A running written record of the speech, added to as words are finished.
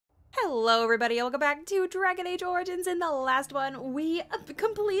Hello everybody, welcome back to Dragon Age Origins. In the last one, we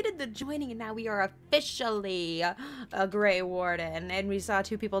completed the joining and now we are officially a Grey Warden. And we saw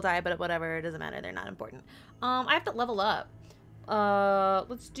 2 people die, but whatever, it doesn't matter, they're not important. I have to level up.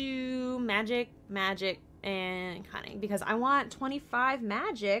 Let's do magic, and cunning, because I want 25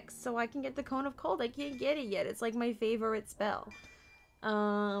 magic so I can get the Cone of Cold. I can't get it yet. It's like my favorite spell.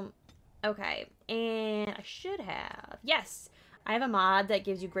 Okay, and I should have, yes, I have a mod that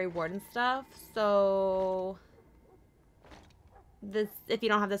gives you Grey Warden stuff, so this, if you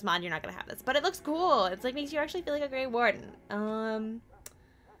don't have this mod, you're not gonna have this. But it looks cool. It's like makes you actually feel like a Grey Warden.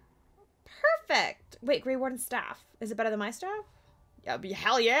 Perfect. Wait, Grey Warden staff. Is it better than my staff? Yeah,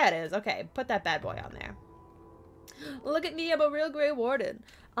 hell yeah it is. Okay, put that bad boy on there. Look at me, I'm a real Grey Warden.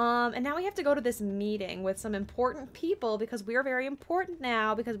 And now we have to go to this meeting with some important people because we're very important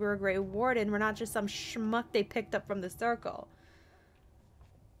now because we're a Grey Warden. We're not just some schmuck they picked up from the circle.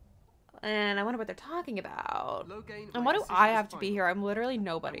 And I wonder what they're talking about. And why do I have to be here? I'm literally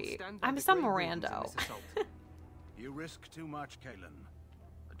nobody. I'm some rando. You risk too much, Kaelin.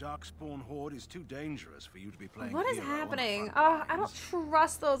 The Darkspawn horde is too dangerous for you to be playing. What is happening? Oh, I don't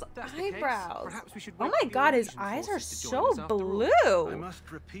trust those eyebrows. Oh my god, his eyes are so blue. I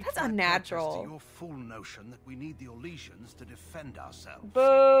must repeat that's unnatural. to your full notion that we need the Orlesians to defend ourselves.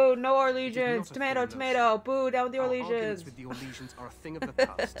 Boo! No Orlesians. Tomato, tomato. Boo! Down with the Orlesians. With the Orlesians are a thing of the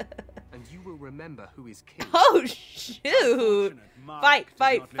past, and you will remember who is king. Oh shoot! Fight!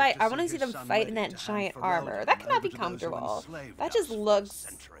 I want to see them fight in that giant armor. That cannot be comfortable. That just looks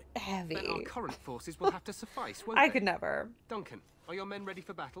heavy. Then our current forces will have to suffice, won't I they? could never. Am your men ready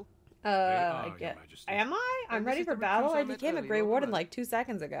for battle? I get. Am I? I'm ready for battle. I became a Grey Warden like 2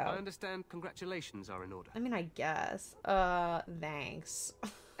 seconds ago. I understand. Congratulations are in order. I mean, I guess. Thanks.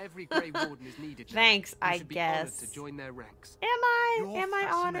 Every Grey Warden is needed. Thanks, I should be guess. honored to join their ranks. Am I? Your Am I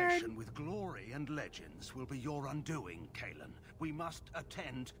honored? fascination with glory and legends will be your undoing, Kaelin. We must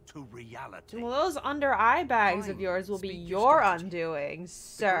attend to reality. Well, those under eye bags of yours will be your undoing,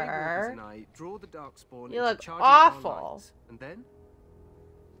 sir. And I draw the Darkspawn You look into charging awful. our lines, and then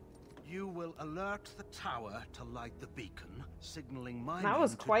you will alert the tower to light the beacon, signaling my That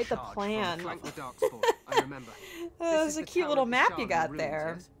was men to quite the charge plan. from flank the Darkspawn. I remember. That was a cute little map you got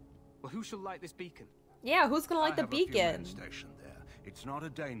there. Yes? Well, who shall light this beacon? Yeah, who's gonna light the I have a few men beacon? stationed there. It's not a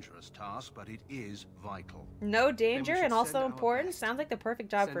dangerous task, but it is vital. No danger should and send also our important. best. Sounds like the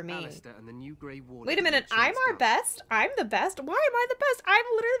perfect job Send for me. Alistair and the new Grey Warden Wait a minute, to I'm chase our down. best? I'm the best? Why am I the best? I'm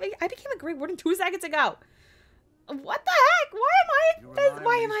literally, I became a Grey Warden 2 seconds ago. What the heck?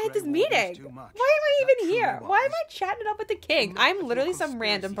 Why am I at this meeting? Why am I even here? Why am I chatting it up with the king? I'm literally some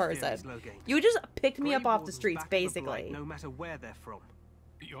random person. You just picked me up off the streets, basically. No matter where they're from.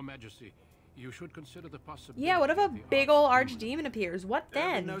 Your Majesty, you should consider the possibility. Yeah, what if a of the big ol' archdemon. archdemon appears? What There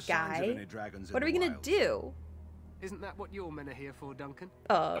have then, been no signs of guy? any dragons in What are we the gonna wilds. do? Isn't that what your men are here for, Duncan?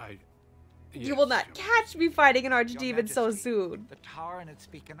 You will not catch me fighting an archdemon so Majesty, soon. The tower and its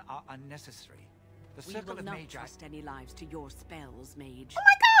beacon are unnecessary. The We circle will of not Magi. trust any lives to your spells, mage. Oh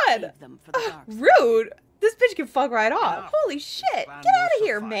my god! Save them for the dark side. Rude! This bitch can fuck right off. Enough. Holy shit! The Get plan out will of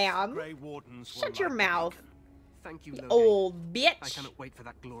here, suffice. ma'am! Grey Wardens will Shut your light the mouth. beacon. Thank you, You Loghain. old I bitch. cannot wait for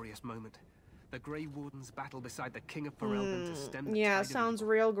that glorious moment. The Grey Wardens battle beside the King of Ferelden to stem the Yeah, tide of sounds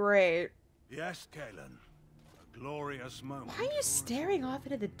evil. real great. Yes, Kaelin. A glorious moment. Why are you staring off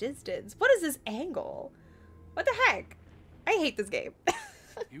into the distance? What is this angle? What the heck? I hate this game.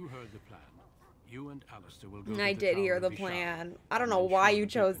 You heard the plan. You and Alistair will go. I to the did Tower hear of the Ishar plan. I don't and know why ensure you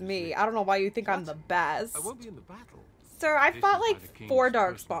the chose beacon is me. lit. I don't know why you think I'm the best. I won't be in the battle. Sir, I This fought is by the like king's 4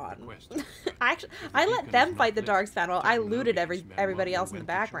 personal Darkspawn. request. Actually, If the I beacon let is them not fight the lit, Darkspawn while I then looted Loghain's men everybody will else in the went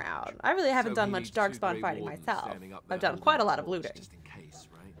to charge. background. I really haven't done much Darkspawn fighting myself. I've done quite a lot of looting. Just in case,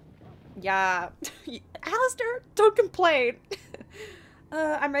 right? Yeah. Alistair, don't complain.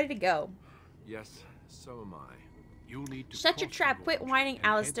 I'm ready to go. Yes, so am I. You'll need to Shut your cross the trap. Quit gorge whining, and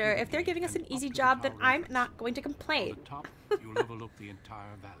head Alistair. through the If they're gate giving us and an easy up to the job, then Tower I'm entrance. not going to From complain. the top, you'll overlook the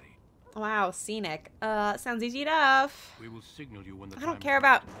entire valley. Wow, scenic. Sounds easy enough. We will signal you when the I time don't is care right.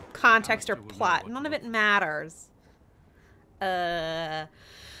 about context or Alistair will know plot. what to None of look it for. matters.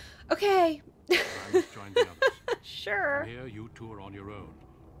 Okay. I must join the others. Sure. From here, you two are on your own.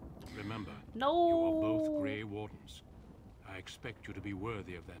 Remember, No. you are both Grey Wardens. I expect you to be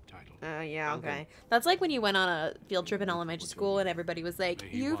worthy of that title. Yeah, okay. That's like when you went on a field trip in elementary school and everybody was like, May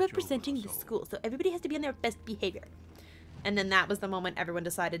he you're watch over representing us the all." school, so everybody has to be on their best behavior. And then that was the moment everyone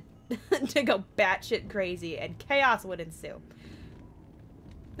decided to go batshit crazy and chaos would ensue.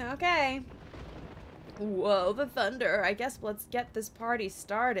 Okay. Whoa, the thunder. I guess let's get this party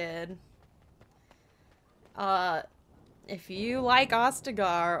started. If you like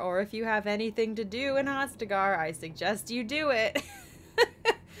Ostagar, or if you have anything to do in Ostagar, I suggest you do it.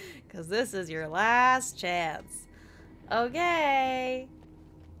 Because this is your last chance. Okay.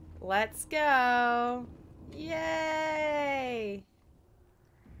 Let's go. Yay.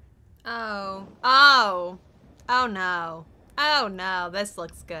 Oh. Oh. Oh no. Oh no. This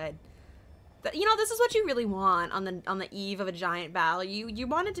looks good. You know, this is what you really want on the eve of a giant battle. You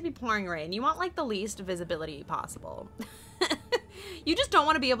want it to be pouring rain. You want like the least visibility possible. You just don't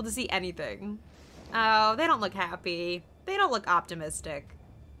want to be able to see anything. Oh, they don't look happy. They don't look optimistic.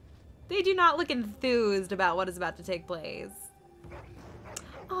 They do not look enthused about what is about to take place.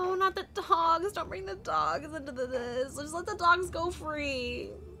 Oh, not the dogs. Don't bring the dogs into this. Just let the dogs go free.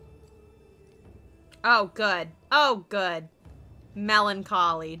 Oh, good. Oh, good.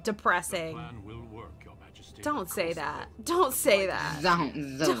 Melancholy. Depressing. The plan will work, Your Majesty. Don't say that. Don't say that.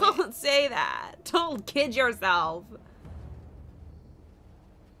 Don't Don't say that. Don't kid yourself.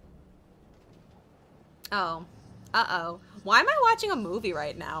 Oh. Uh-oh. Why am I watching a movie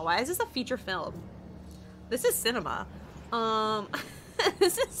right now? Why is this a feature film? This is cinema.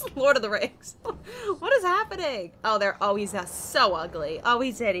 This is Lord of the Rings. What is happening? Oh, he's so ugly. Oh,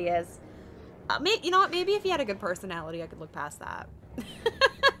 he's hideous. You know what? Maybe if he had a good personality, I could look past that.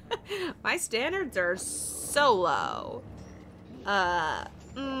 My standards are so low. I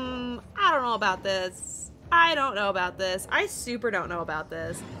don't know about this. I don't know about this. I super don't know about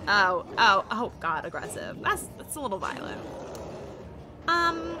this. Oh God, aggressive. That's a little violent.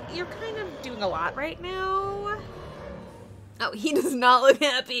 You're kind of doing a lot right now. Oh, he does not look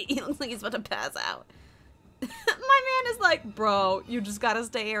happy. He looks like he's about to pass out. My man is like, bro, you just gotta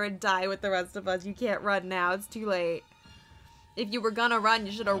stay here and die with the rest of us. You can't run now. It's too late. If you were gonna run,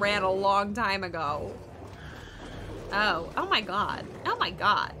 you should have ran a long time ago. Oh my God. Oh my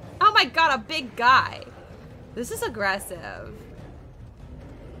God. Oh my God, a big guy. This is aggressive.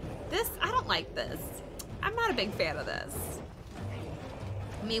 I don't like this. I'm not a big fan of this.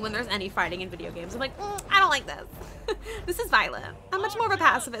 Me, when there's any fighting in video games, I'm like, I don't like this. This is violent. I'm much more of a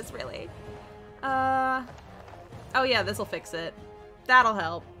pacifist, really. Oh yeah, this'll fix it. That'll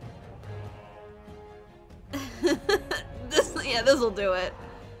help. This'll do it.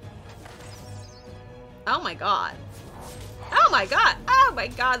 Oh my God. Oh my God. Oh my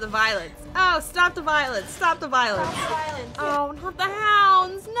God, the violence. Oh, stop the violence. Stop the violence. Oh, not the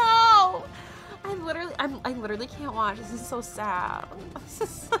hounds. No. I literally can't watch. This is so sad. This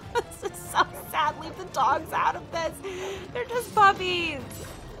is so sad. Leave the dogs out of this. They're just puppies.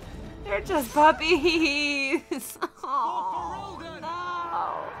 They're just puppies. Oh,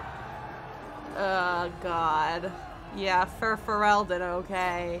 no. Oh, God. Yeah, for Ferelden,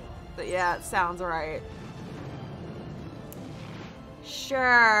 okay. But yeah, it sounds right.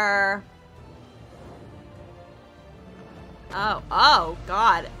 Sure. Oh,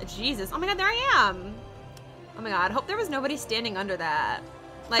 God. Jesus. Oh my God, there I am. Oh my God, hope there was nobody standing under that.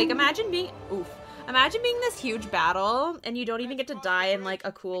 Like, imagine being this huge battle, and you don't even get to die in, like,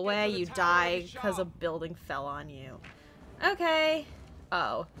 a cool way. You die because a building fell on you. Okay.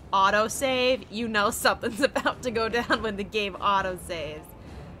 Oh, autosave? You know something's about to go down when the game autosaves.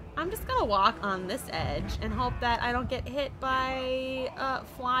 I'm just gonna walk on this edge and hope that I don't get hit by,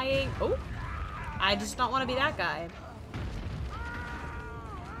 flying. Oh, I just don't want to be that guy.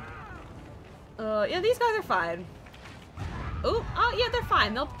 Yeah, these guys are fine. Oh, yeah, they're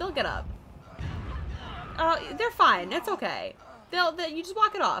fine. They'll get up. They're fine. It's okay. You just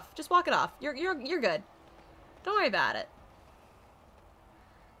walk it off. Just walk it off. You're good. Don't worry about it.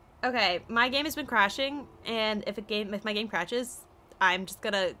 Okay, my game has been crashing, and if my game crashes, I'm just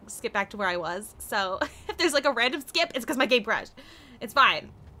gonna skip back to where I was. So if there's like a random skip, it's because my game crashed. It's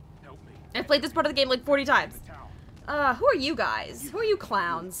fine. I've played this part of the game like 40 times. Who are you guys? Who are you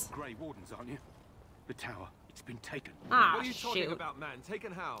clowns? Grey Wardens, aren't you? The tower, it's been taken. Ah, What are you talking shoot. about, man?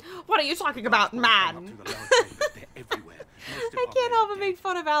 Taken how? What are you talking about, man? They're everywhere. I can't help but make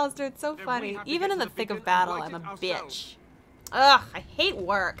fun of Alistair. It's so funny. Even in the thick of battle, I'm a bitch. Ugh, I hate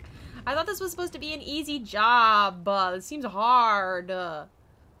work. I thought this was supposed to be an easy job. It seems hard. There,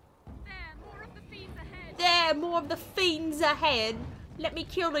 more of the fiends ahead. Let me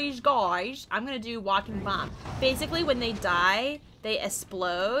kill these guys. I'm gonna do walking bomb. Basically, when they die, they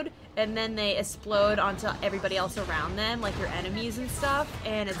explode, and then they explode onto everybody else around them, like your enemies and stuff,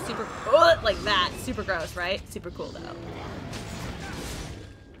 and it's super, like that. Super gross, right? Super cool, though.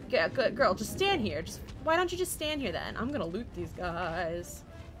 Yeah, good girl, just stand here. Why don't you just stand here, then? I'm gonna loot these guys.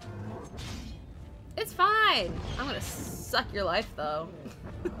 It's fine. I'm gonna suck your life, though.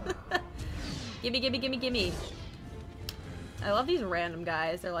 Gimme, gimme, gimme, gimme. I love these random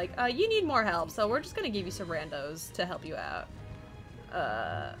guys. They're like, you need more help, so we're just gonna give you some randos to help you out.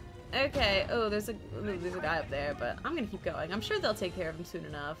 Okay. Oh, there's a guy up there, but I'm gonna keep going. I'm sure they'll take care of him soon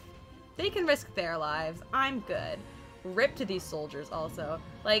enough. They can risk their lives. I'm good. Rip to these soldiers also.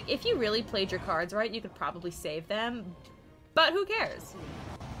 Like, if you really played your cards right, you could probably save them, but who cares?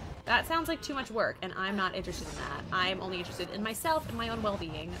 That sounds like too much work, and I'm not interested in that. I'm only interested in myself and my own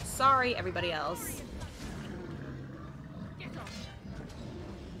well-being. Sorry, everybody else.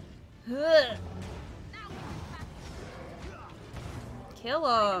 Ugh. Kill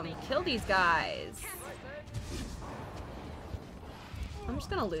them. Kill these guys. I'm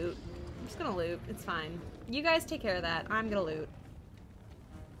just gonna loot. I'm just gonna loot. It's fine. You guys take care of that. I'm gonna loot.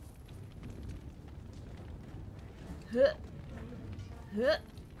 Huh. Huh.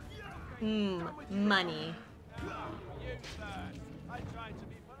 Money.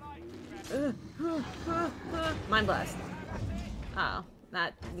 Mind blast. Oh,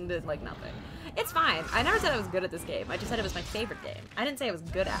 that did like nothing. It's fine. I never said I was good at this game. I just said it was my favorite game. I didn't say I was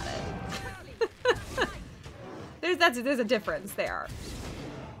good at it. there's a difference there.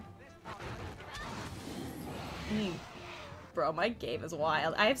 Bro, my game is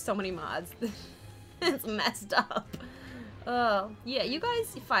wild. I have so many mods. It's messed up. Oh, yeah, you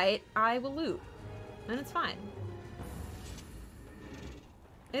guys fight. I will loot. And it's fine.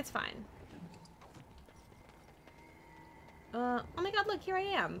 It's fine. Oh my god, look, here I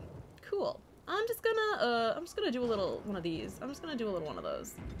am. Cool. I'm just gonna do a little one of these. I'm just gonna do a little one of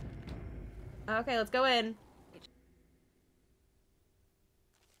those. Okay, let's go in.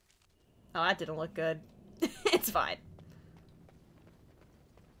 Oh, that didn't look good. It's fine.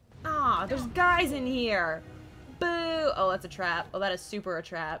 Ah, there's guys in here. Boo! Oh, that's a trap. Oh, that is super a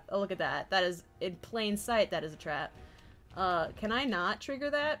trap. Oh, look at that. That is in plain sight. That is a trap. Can I not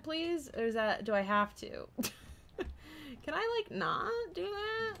trigger that, please? Or is that, do I have to? Can I, like, not do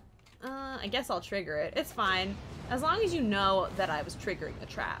that? I guess I'll trigger it. It's fine. As long as you know that I was triggering the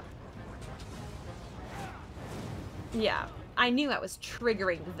trap. Yeah. I knew I was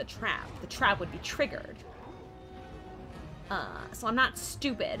triggering the trap. The trap would be triggered. So I'm not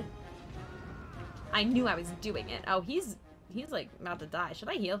stupid. I knew I was doing it. Oh, he's like about to die. Should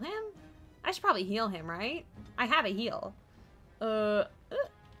I heal him? I should probably heal him, right? I have a heal.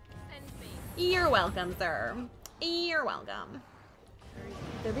 You're welcome, sir. You're welcome.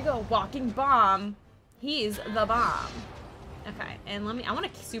 There we go. Walking bomb. He's the bomb. Okay, and I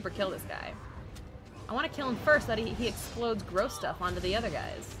want to super kill this guy. I want to kill him first so that he explodes gross stuff onto the other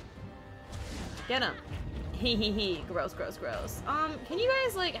guys. Get him. Hee. Gross, gross, gross. Can you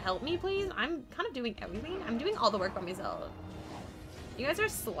guys, like, help me, please? I'm kind of doing everything. I'm doing all the work by myself. You guys are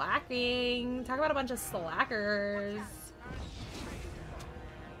slacking. Talk about a bunch of slackers.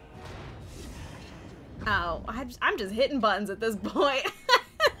 Oh, I'm just hitting buttons at this point.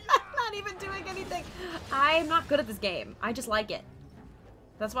 I'm not even doing anything. I'm not good at this game. I just like it.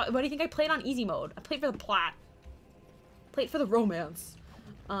 That's why. What do you think I played on easy mode? I played for the plot. Played for the romance.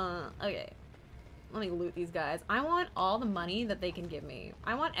 Okay. Let me loot these guys. I want all the money that they can give me.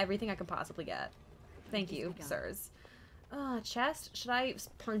 I want everything I can possibly get. Thank you, sirs. Chest? Should I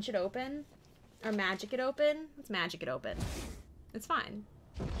punch it open? Or magic it open? Let's magic it open. It's fine.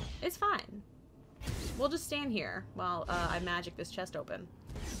 It's fine. We'll just stand here while I magic this chest open.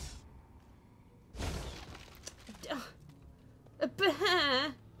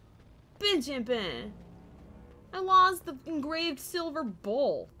 I lost the engraved silver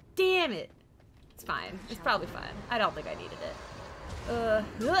bowl. Damn it. It's fine. It's probably fine. I don't think I needed it.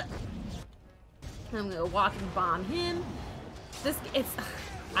 I'm gonna walk and bomb him.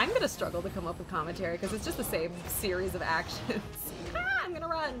 I'm gonna struggle to come up with commentary because it's just the same series of actions. I'm gonna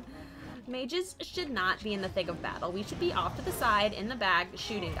run. Mages should not be in the thick of battle. We should be off to the side in the back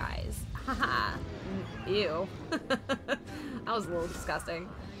shooting guys. Haha. Ew. That was a little disgusting.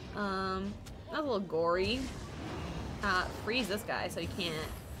 That was a little gory. Freeze this guy so he can't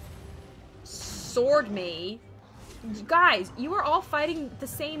sword me. Guys, you are all fighting the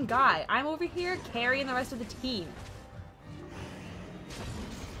same guy. I'm over here carrying the rest of the team.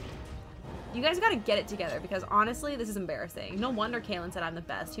 You guys gotta get it together because honestly, this is embarrassing. No wonder Kalen said I'm the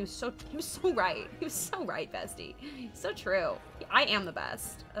best. He was so right. He was so right, bestie. So true. I am the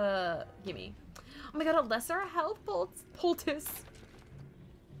best. Gimme. Oh my god, a lesser health poultice.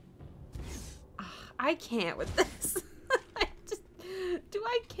 I can't with this. Do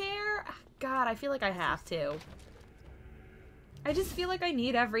I care? God, I feel like I have to. I just feel like I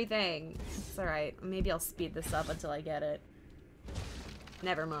need everything. It's alright. Maybe I'll speed this up until I get it.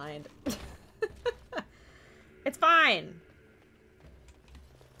 Never mind. It's fine.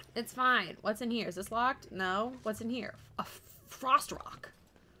 It's fine. What's in here? Is this locked? No. What's in here? A Frost Rock.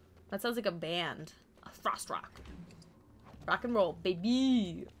 That sounds like a band. A Frost Rock. Rock and roll,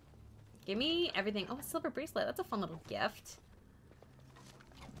 baby. Give me everything. Oh, a silver bracelet. That's a fun little gift.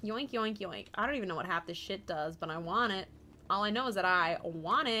 Yoink, yoink, yoink. I don't even know what half this shit does, but I want it. All I know is that I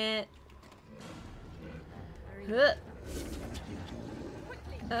want it. There's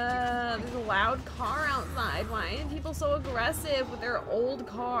a loud car outside. Why are people so aggressive with their old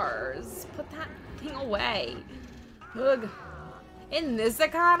cars? Put that thing away. Ugh. In this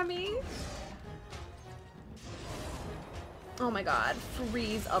economy? Oh my god.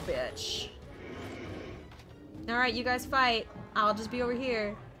 Freeze a bitch. Alright, you guys fight. I'll just be over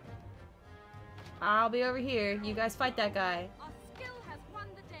here. I'll be over here. You guys fight that guy. Our skill has won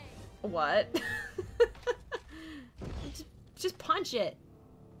the day. What? just punch it.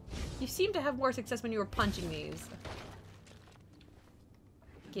 You seem to have more success when you were punching these.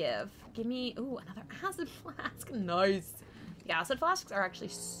 Give me, ooh, another acid flask. Nice. The acid flasks are actually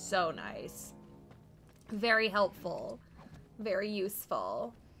so nice. Very helpful. Very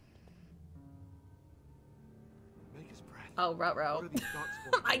useful. Maker's breath. Oh, What ruh-roh. are these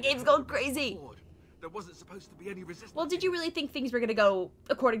darkspawn My things game's on going the crazy. board? There wasn't supposed to be any resistance. Well, did you really think things were gonna go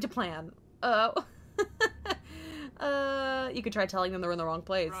according to plan? Oh. You could try telling them they're in the wrong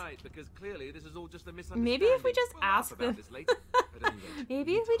place. Right, because clearly this is all just a misunderstanding. Maybe if we just We'll laugh ask about them. this later. At any rate,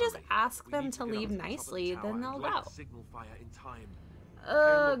 Maybe need if we to just hurry. ask We them need to get up leave the top of the nicely, tower then and they'll light go. the signal fire in time.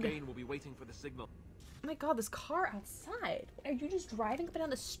 Ugh. Gain will be waiting for the signal. Oh my god, this car outside. Are you just driving up and down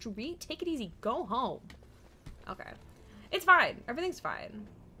the street? Take it easy. Go home. Okay. It's fine. Everything's fine.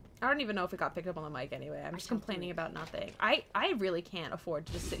 I don't even know if it got picked up on the mic anyway. I'm just complaining about nothing. I really can't afford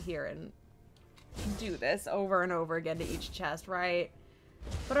to just sit here and do this over and over again to each chest, right?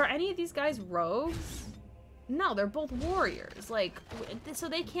 But are any of these guys rogues? No, they're both warriors. Like, so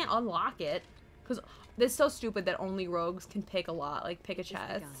they can't unlock it. Because it's so stupid that only rogues can pick a lot, like pick a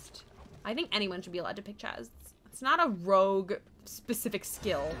chest. I think anyone should be allowed to pick chests. It's not a rogue specific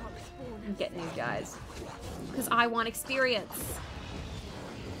skill in getting these guys. Because I want experience.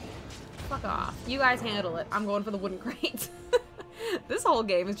 Fuck off. You guys handle it. I'm going for the wooden crate. This whole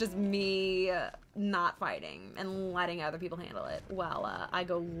game is just me not fighting and letting other people handle it while I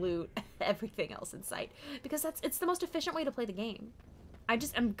go loot everything else in sight. Because it's the most efficient way to play the game.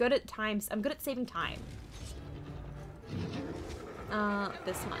 I'm good at times. I'm good at saving time.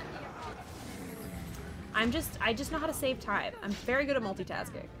 This one. I just know how to save time. I'm very good at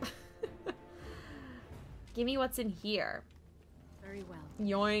multitasking. Give me what's in here. Very well.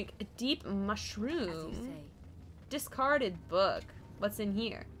 Yoink. A deep As you mushroom. say. Discarded book. What's in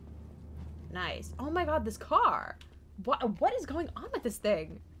here? Nice. Oh my god, this car. What is going on with this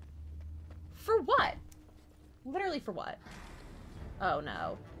thing? For what? Literally for what? Oh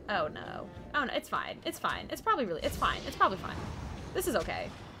no. Oh no. Oh no, it's fine. It's fine. It's probably it's fine. It's probably fine. This is okay.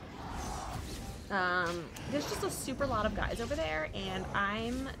 There's just a super lot of guys over there, and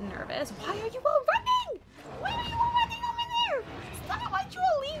I'm nervous. Why are you all running? Why are you all running over there? Stop! Why'd you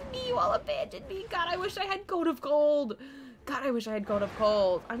all leave me? You all abandoned me. God, I wish I had Goat of Gold. God, I wish I had Goat of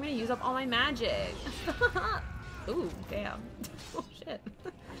Gold. I'm gonna use up all my magic. Ooh, damn. Oh shit.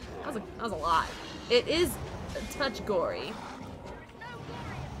 That was a lot. It is a touch gory.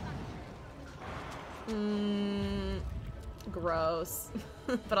 Gross.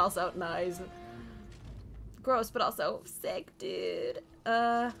 But also nice. Gross, but also sick, dude.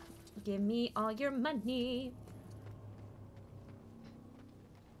 Give me all your money.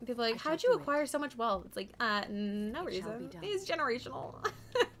 People are like, how'd you acquire so much wealth? It's like, no reason. It's generational.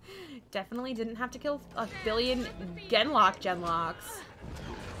 Definitely didn't have to kill a billion genlocks.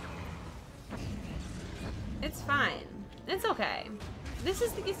 It's fine. It's okay.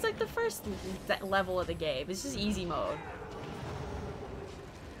 It's like the first level of the game. It's just easy mode.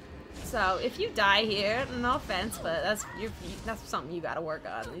 So if you die here, no offense, but that's something you gotta work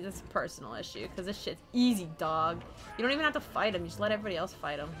on. That's a personal issue, because this shit's easy, dog. You don't even have to fight him. You just let everybody else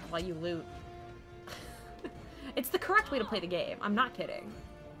fight him while you loot. It's the correct way to play the game. I'm not kidding.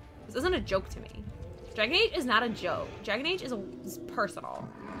 This isn't a joke to me. Dragon Age is not a joke. Dragon Age is personal.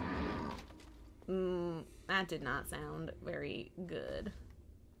 That did not sound very good.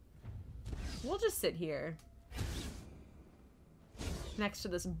 We'll just sit here. Next to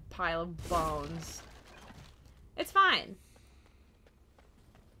this pile of bones. It's fine.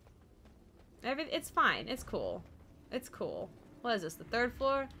 It's fine. It's cool. It's cool. What is this, the third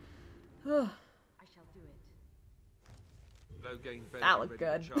floor? I shall do it. Low gain better That be looked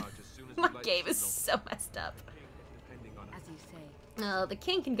ready to good. charge as soon as My we light game the is signal. so messed up. Depending on As you say. Oh, the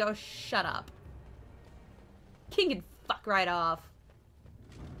king can go shut up. King can fuck right off.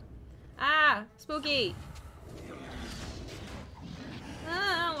 Ah, spooky.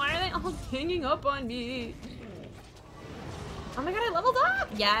 all ganging up on me? Oh my god, I leveled up!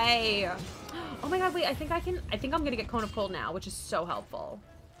 Yay! Oh my god, wait, I think I'm gonna get Cone of Cold now, which is so helpful.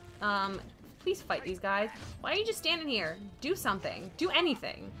 Please fight these guys. Why are you just standing here? Do something. Do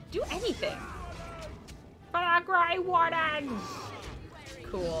anything. Do anything. For the Grey Wardens!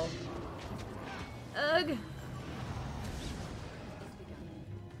 Cool. Ugh.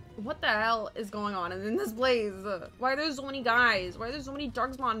 What the hell is going on in this place? Why are there so many guys? Why are there so many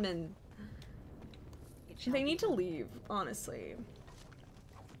Darkspawn men? They need to leave, honestly.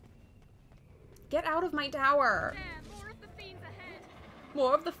 Get out of my tower. There, more of the fiends ahead.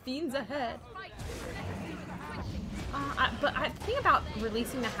 More of the fiends ahead. Fight. But the thing about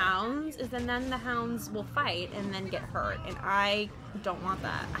releasing the hounds is then the hounds will fight and then get hurt, and I don't want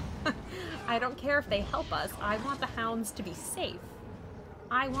that. I don't care if they help us. I want the hounds to be safe.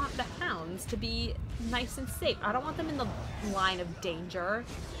 I want the hounds to be nice and safe. I don't want them in the line of danger.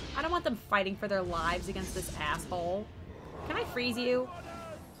 I don't want them fighting for their lives against this asshole. Can I freeze you?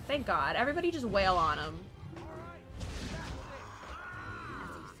 Thank God. Everybody just wail on him.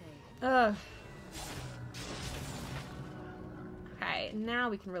 Ugh. Okay, now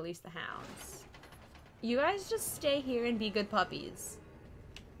we can release the hounds. You guys just stay here and be good puppies.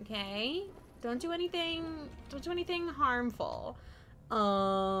 Okay? Don't do anything harmful.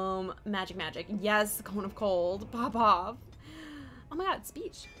 Magic. Yes, Cone of Cold. Pop off. Oh my god,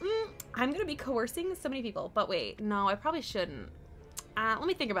 speech. I'm gonna be coercing so many people. But wait, no, I probably shouldn't. Let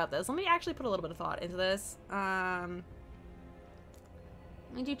me think about this. Let me actually put a little bit of thought into this. Let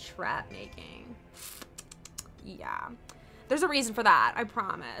me do trap making. Yeah. There's a reason for that, I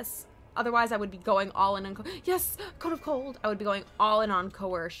promise. Otherwise, I would be going all in on yes, Cone of Cold. I would be going all in on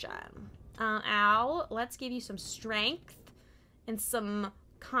coercion. Al, let's give you some strength and some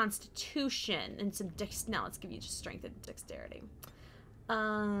constitution and some no, let's give you just strength and dexterity.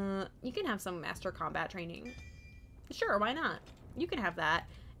 You can have some master combat training. Sure, why not? You can have that.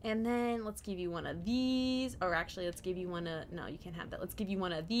 And then let's give you one of these. Or actually, let's give you one of... No, you can't have that. Let's give you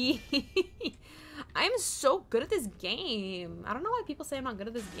one of these. I'm so good at this game. I don't know why people say I'm not good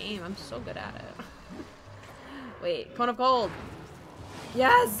at this game. I'm so good at it. Wait, Cone of Cold.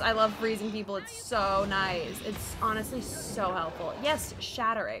 Yes, I love freezing people. It's so nice. It's honestly so helpful. Yes,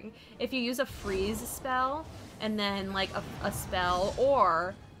 shattering. If you use a freeze spell and then like a spell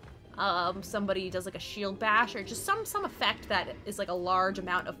or somebody does like a shield bash or just some effect that is like a large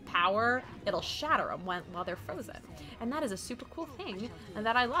amount of power, it'll shatter them while they're frozen. And that is a super cool thing and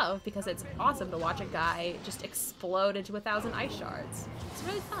that I love because it's awesome to watch a guy just explode into 1,000 ice shards. It's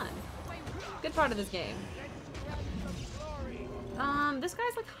really fun. Good part of this game. This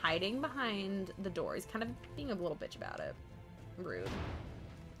guy's like hiding behind the door. He's kind of being a little bitch about it. Rude.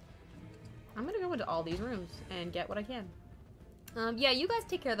 I'm gonna go into all these rooms and get what I can. Yeah, you guys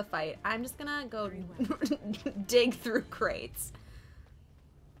take care of the fight. I'm just gonna go dig through crates.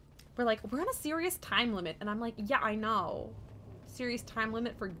 We're on a serious time limit, and I'm like, yeah, I know. Serious time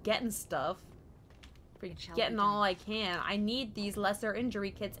limit for getting stuff. For getting all I can. I need these lesser injury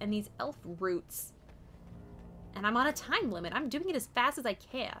kits and these elf roots. And I'm on a time limit. I'm doing it as fast as I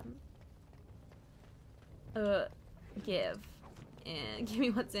can. Give. And give me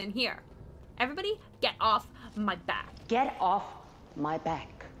what's in here. Everybody, get off my back. Get off my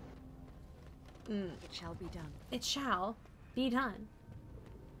back. It shall be done. It shall be done.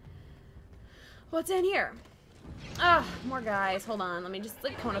 What's in here? Ugh, more guys. Hold on. Let me just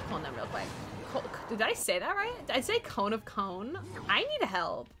like Cone of Cone them real quick. Did I say that right? Did I say Cone of Cone? I need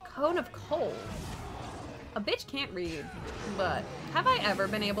help. Cone of Cold. A bitch can't read, but have I ever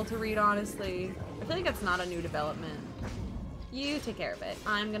been able to read, honestly? I feel like that's not a new development. You take care of it.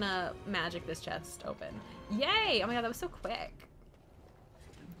 I'm gonna magic this chest open. Yay! Oh my god, that was so quick.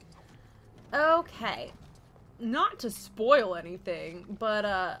 Okay. Not to spoil anything, but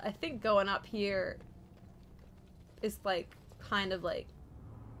I think going up here is like kind of like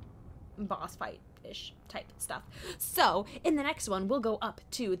boss fight-ish type stuff. So, in the next one, we'll go up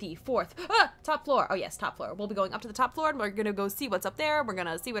to the top floor. Oh yes, top floor. We'll be going up to the top floor and we're gonna go see what's up there. We're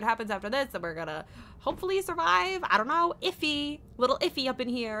gonna see what happens after this and we're gonna hopefully survive. I don't know, little iffy up in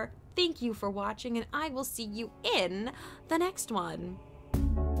here. Thank you for watching and I will see you in the next one.